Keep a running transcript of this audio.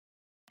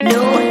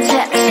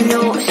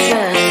no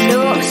stress,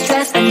 no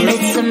stress, I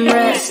need some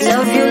rest.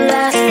 Love you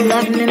less,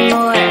 love me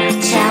more.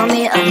 Tell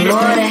me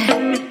amore.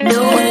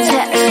 No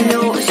text,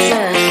 no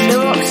stress,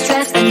 no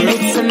stress, I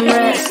need some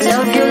rest.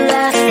 Love you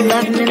less,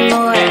 love me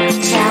more.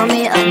 Tell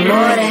me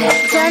amore.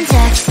 Don't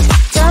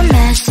text, don't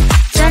mess,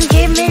 don't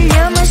give me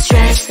no more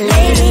stress.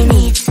 Lady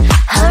needs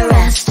her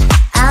rest,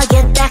 I'll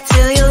get back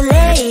to you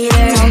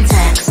later. Don't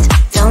text,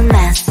 don't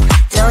mess,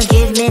 don't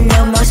give me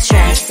no more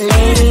stress.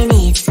 Lady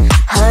needs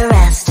her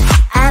rest,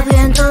 I've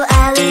been to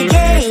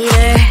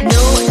alligator.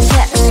 No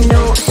text,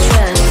 no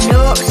stress,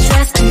 no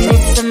stress, I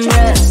need some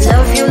rest.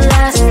 Love you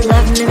less,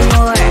 love me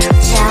more.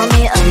 Tell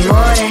me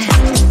amore.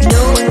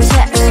 No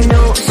text,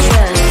 no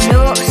stress,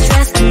 no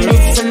stress, I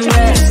need some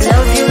rest.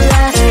 Love you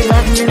less,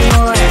 love me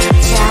more.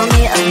 Tell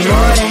me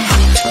amore.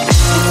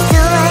 It's 2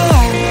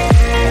 a.m.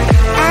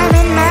 I'm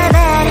in my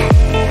bed.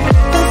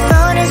 The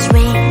phone is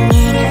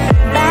ringing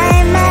by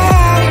my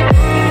head.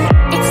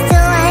 It's 2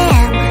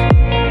 a.m.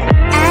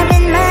 I'm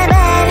in my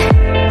bed.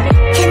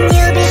 Can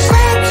you be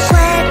quiet,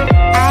 quiet?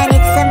 I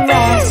need some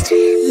rest.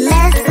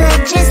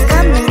 Messages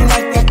coming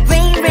like that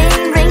ring, ring,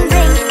 ring,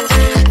 ring.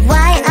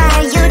 Why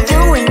are you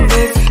doing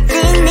this?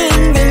 Ding,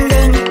 ding, ding,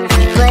 ding.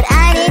 But I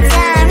need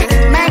time,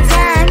 my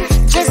time.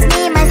 Just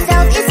me,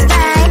 myself is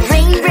fine.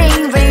 Ring, ring,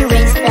 ring,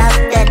 ring. Stop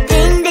that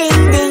ding, ding,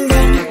 ding,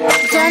 ding.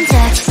 Don't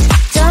text,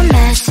 don't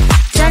mess,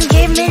 don't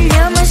give me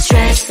no more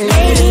stress.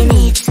 Lady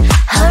needs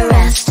her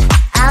rest,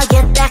 I'll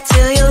get back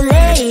to you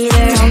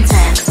later. Don't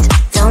text,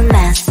 don't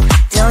mess,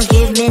 don't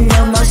give me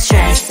no more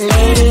stress.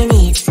 Lady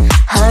needs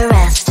her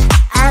rest,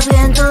 I've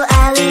been to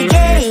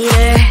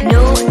alligator.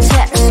 No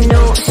text,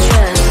 no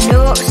stress,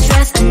 no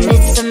stress, I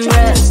need some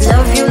rest.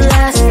 Love you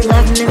less,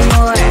 love me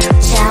more.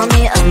 Tell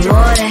me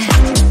amore.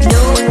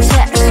 No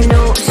text,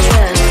 no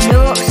stress,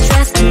 no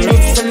stress, I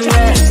need some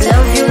rest.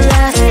 Love you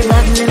less,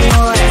 love me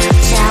more.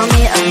 Tell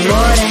me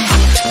amore.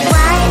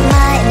 Why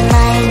my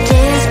mind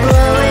is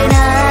blowing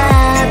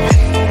up?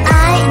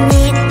 I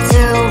need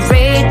to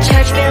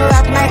recharge, fill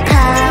up my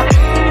cup.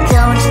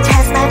 Don't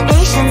test my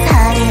patience,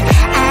 honey,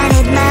 I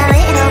need my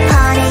little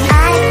pony.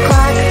 I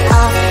clock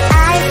off,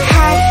 I've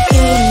had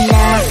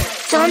enough.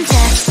 Don't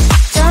text,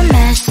 don't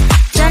mess,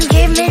 don't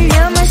give me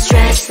no more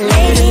stress.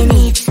 Lady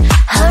needs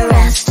her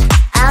rest,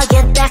 I'll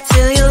get back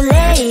to you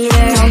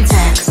later. Don't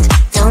text,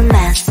 don't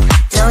mess,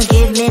 don't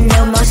give me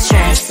no more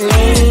stress.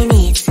 Lady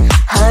needs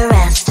her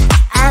rest,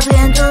 I've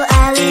been to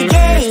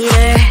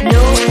alligator.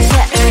 No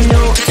text,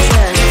 no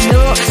stress,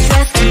 no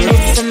stress, I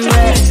need some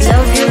rest.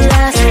 Love you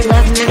less,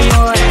 love me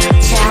more.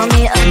 Tell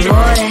me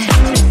amore.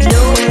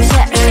 No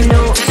text,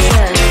 no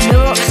stress,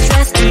 no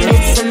stress, I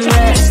need some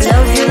rest.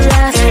 Love you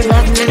less,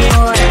 love me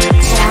more.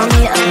 Tell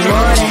me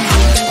amore.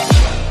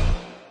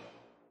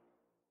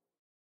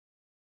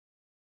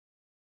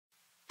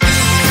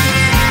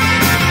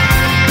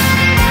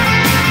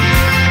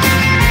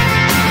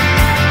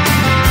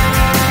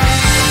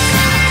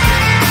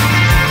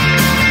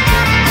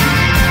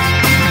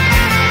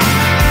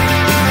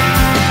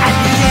 At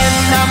the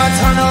end of a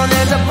tunnel,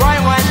 there's a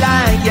bright white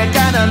light. You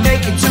gotta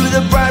make it to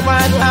the bright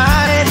white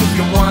light if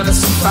you wanna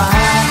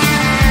survive.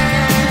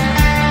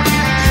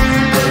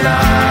 The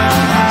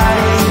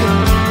light.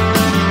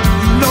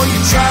 You know you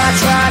try,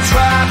 try,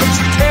 try, but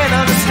you can't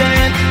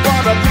understand why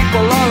the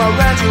people all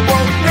around you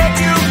won't let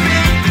you be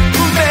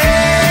who they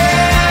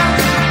are.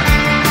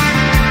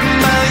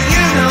 But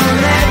you know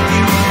that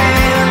you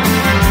can.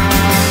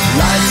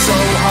 Life's so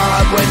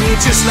hard when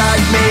you're just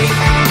like me,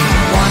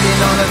 wanting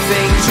all the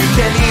things you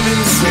can't even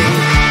see.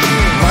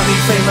 Money,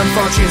 fame and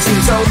fortune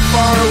seem so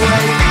far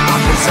away.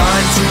 I'm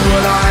resigned to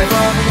what I've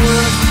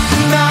unworked,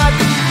 not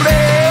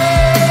play.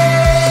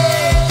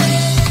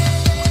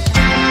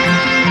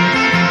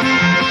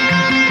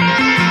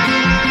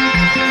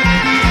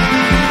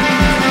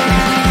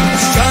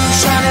 Sun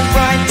shining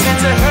bright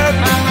tends to hurt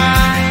my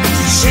eyes.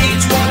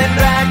 Shades worn in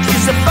black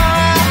is a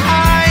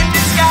fine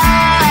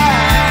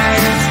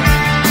disguise.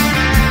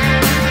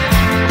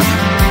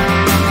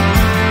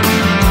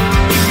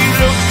 If you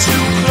look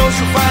too close,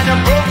 you'll find a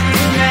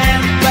broken man.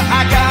 But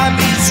I gotta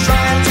be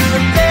strong to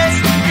the best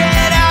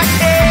that I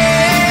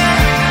can.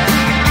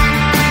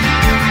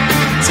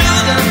 To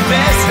the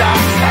best I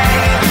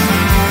can.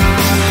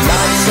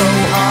 Life's so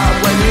hard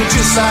when you're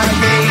just like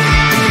me,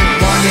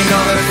 wanting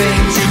all the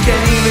things you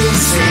can't even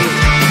see.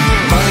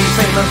 Money,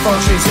 fame and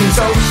fortune seem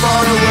so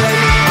far away.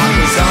 I'm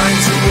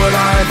resigned to what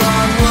I've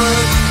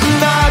unworked,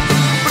 not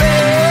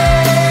play.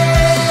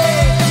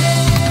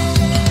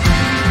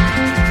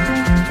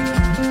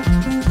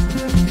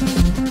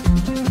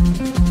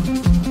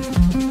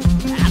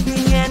 At the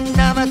end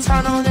of a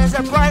tunnel, there's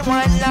a bright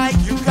white light.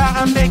 You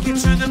gotta make it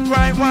to the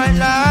bright white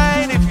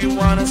light if you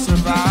wanna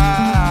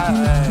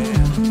survive.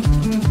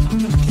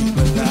 Keep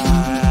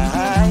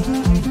alive.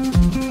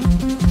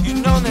 You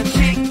know that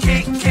kick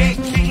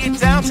it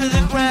down to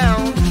the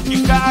ground.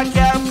 You gotta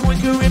get up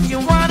quicker if you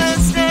wanna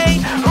stay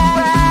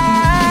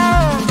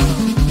around.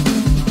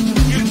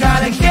 You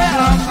gotta get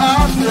up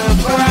off the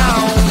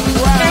ground.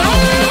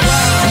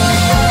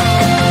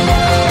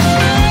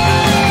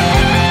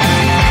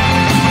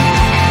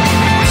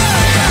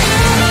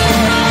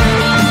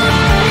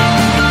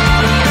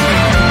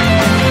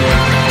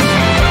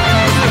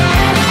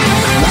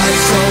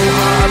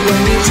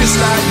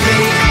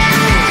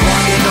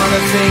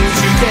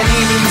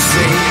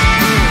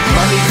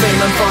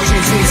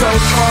 unfortunately seems so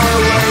far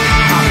away.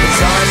 I'm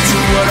resigned to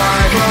what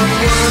I've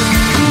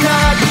unlearned,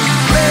 not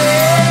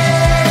made.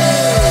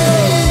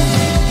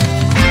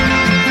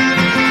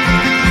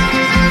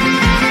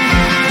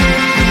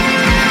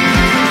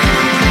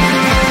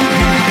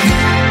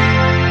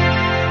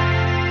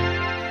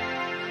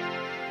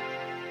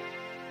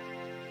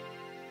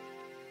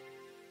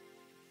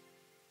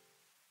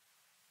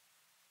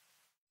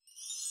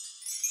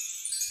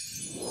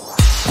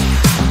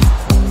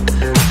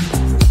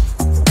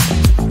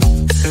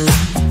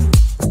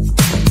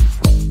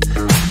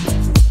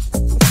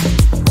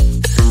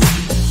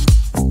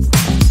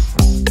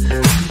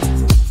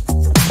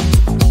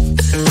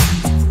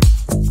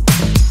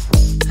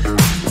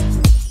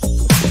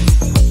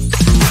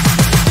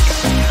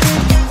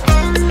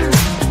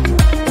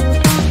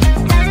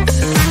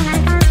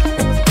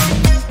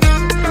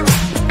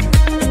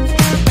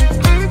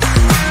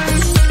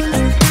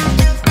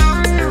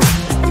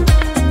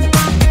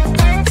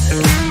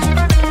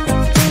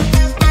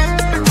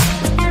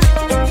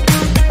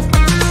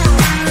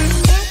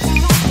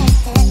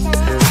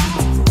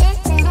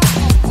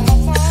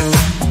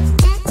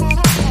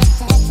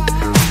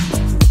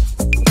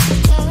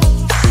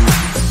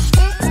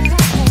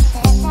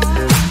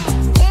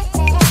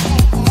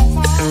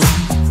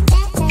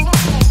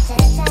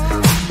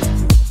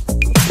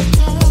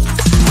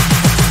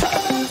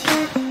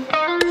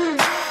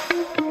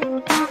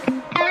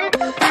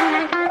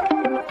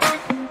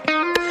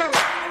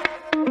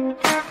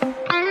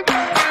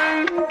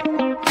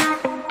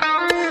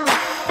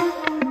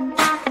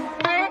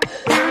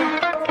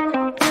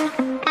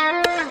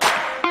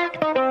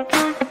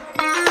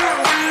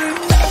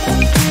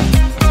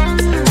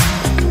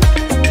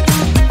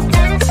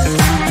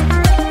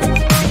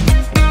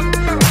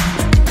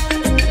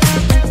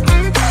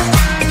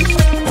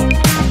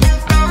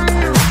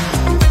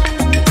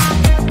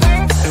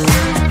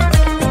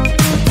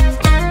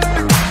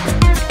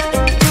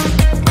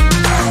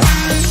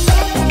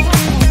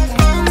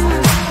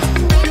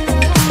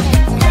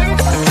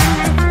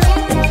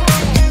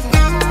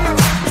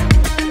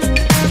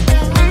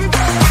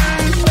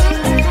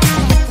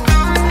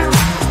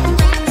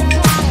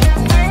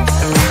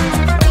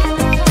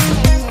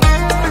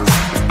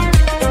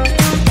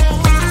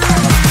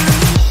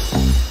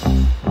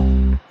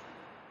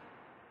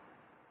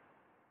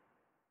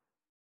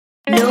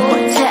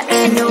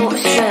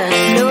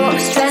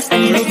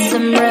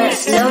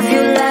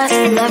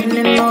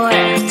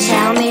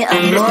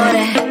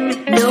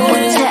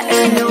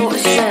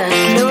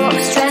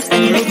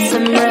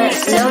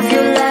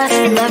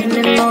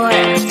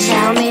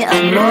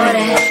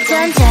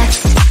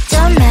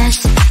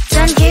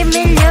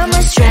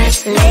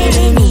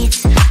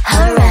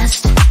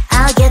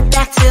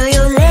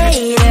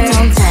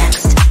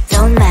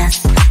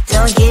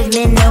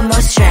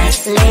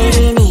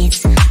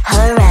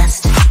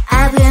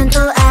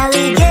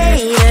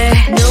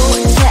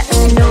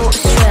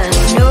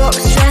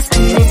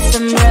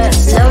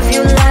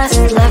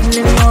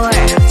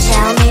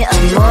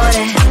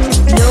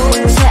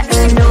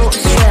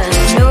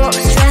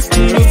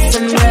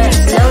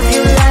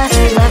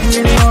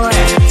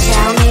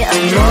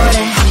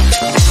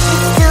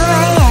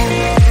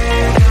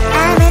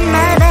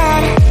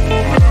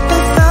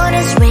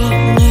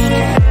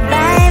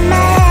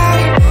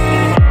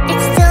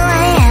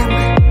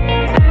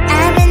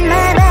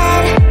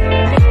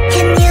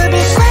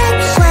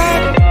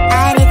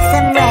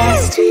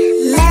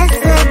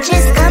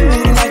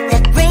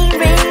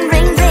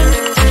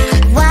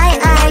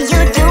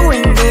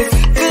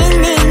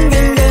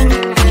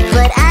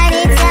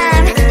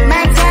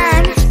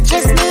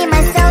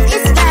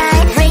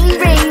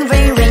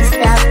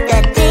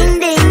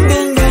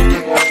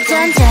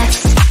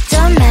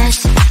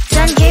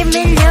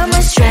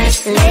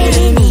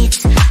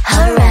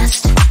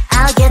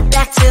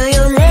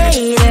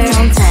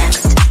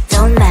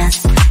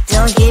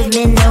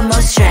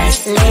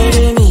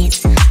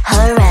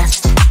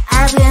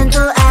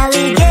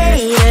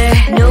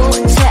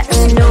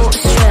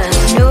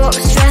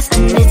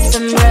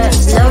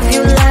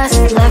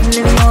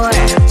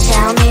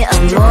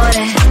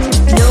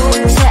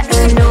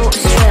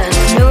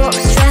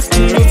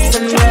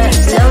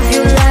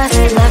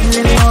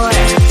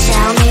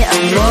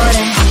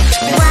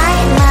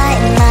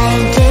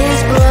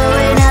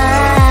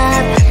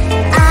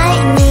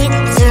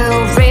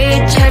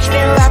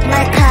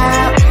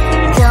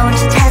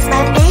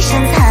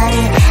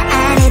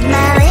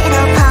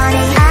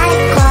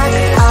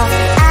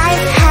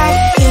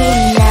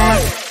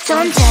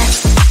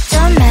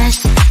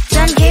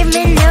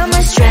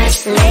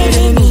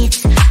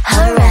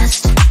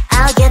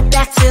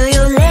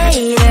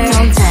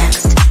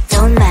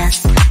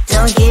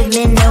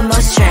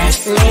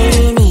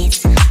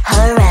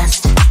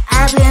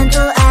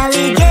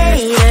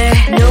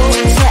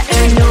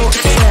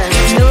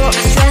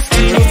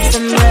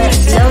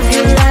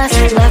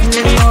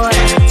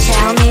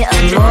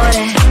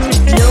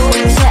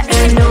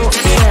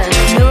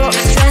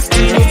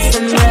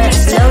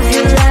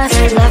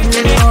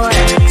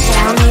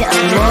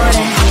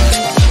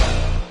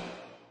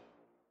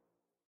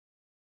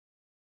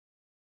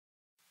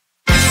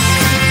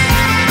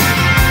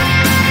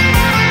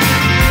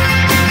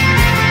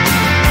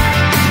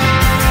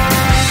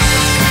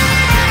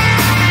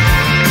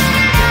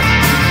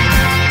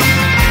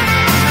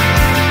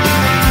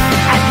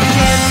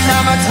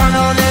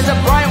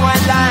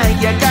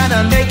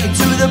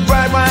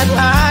 white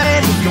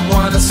line if you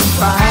wanna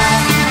survive.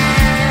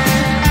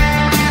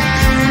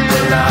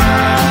 The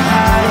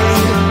line.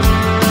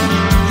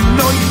 You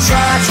know you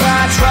try,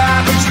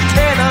 but you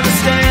can't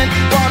understand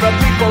why the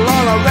people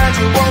all around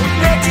you won't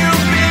let you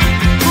be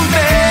who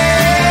they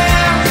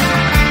are.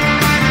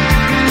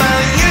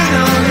 But you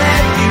know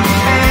that you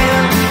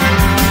can.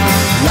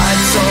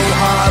 Life's so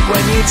hard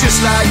when you're just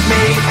like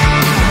me,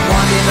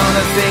 wanting all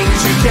the things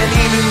you can't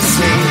even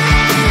see.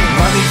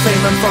 Money,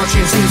 fame and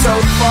fortune seem so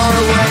far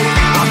away.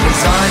 I'm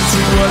resigned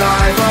to a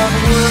life of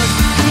work,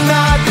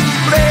 not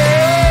play.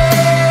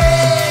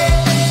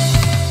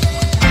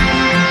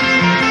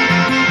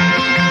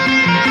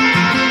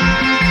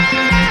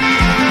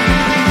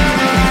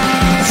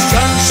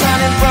 Sun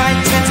shining bright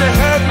tends to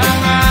hurt my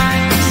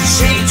mind.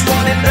 Shades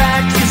worn in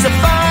black is a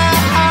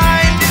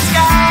fine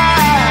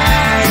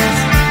disguise.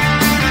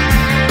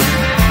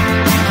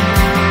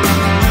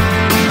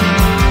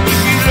 If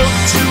you look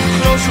too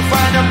close you'll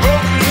find a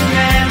broken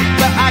man,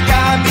 but I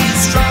gotta be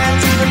strong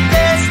to the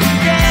best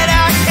that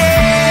I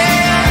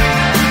can.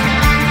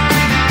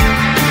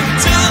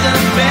 To the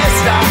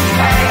best I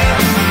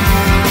can.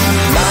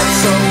 Life's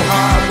so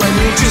hard when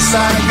you're just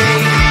like me,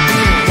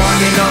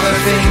 wanting all the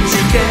things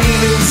you can't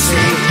even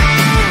see.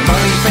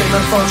 Money, fame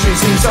and fortune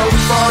seem so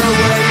far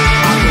away.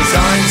 I'm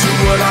resigned to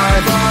a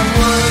life on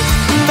work,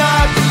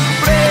 not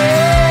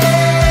play.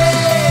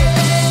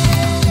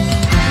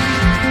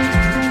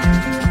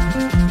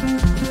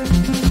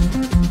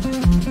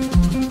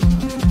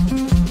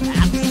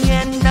 At the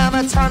end of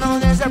a tunnel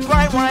there's a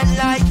bright white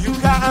light. You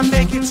gotta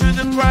make it to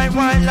the bright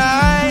white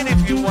line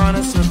if you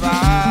wanna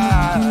survive.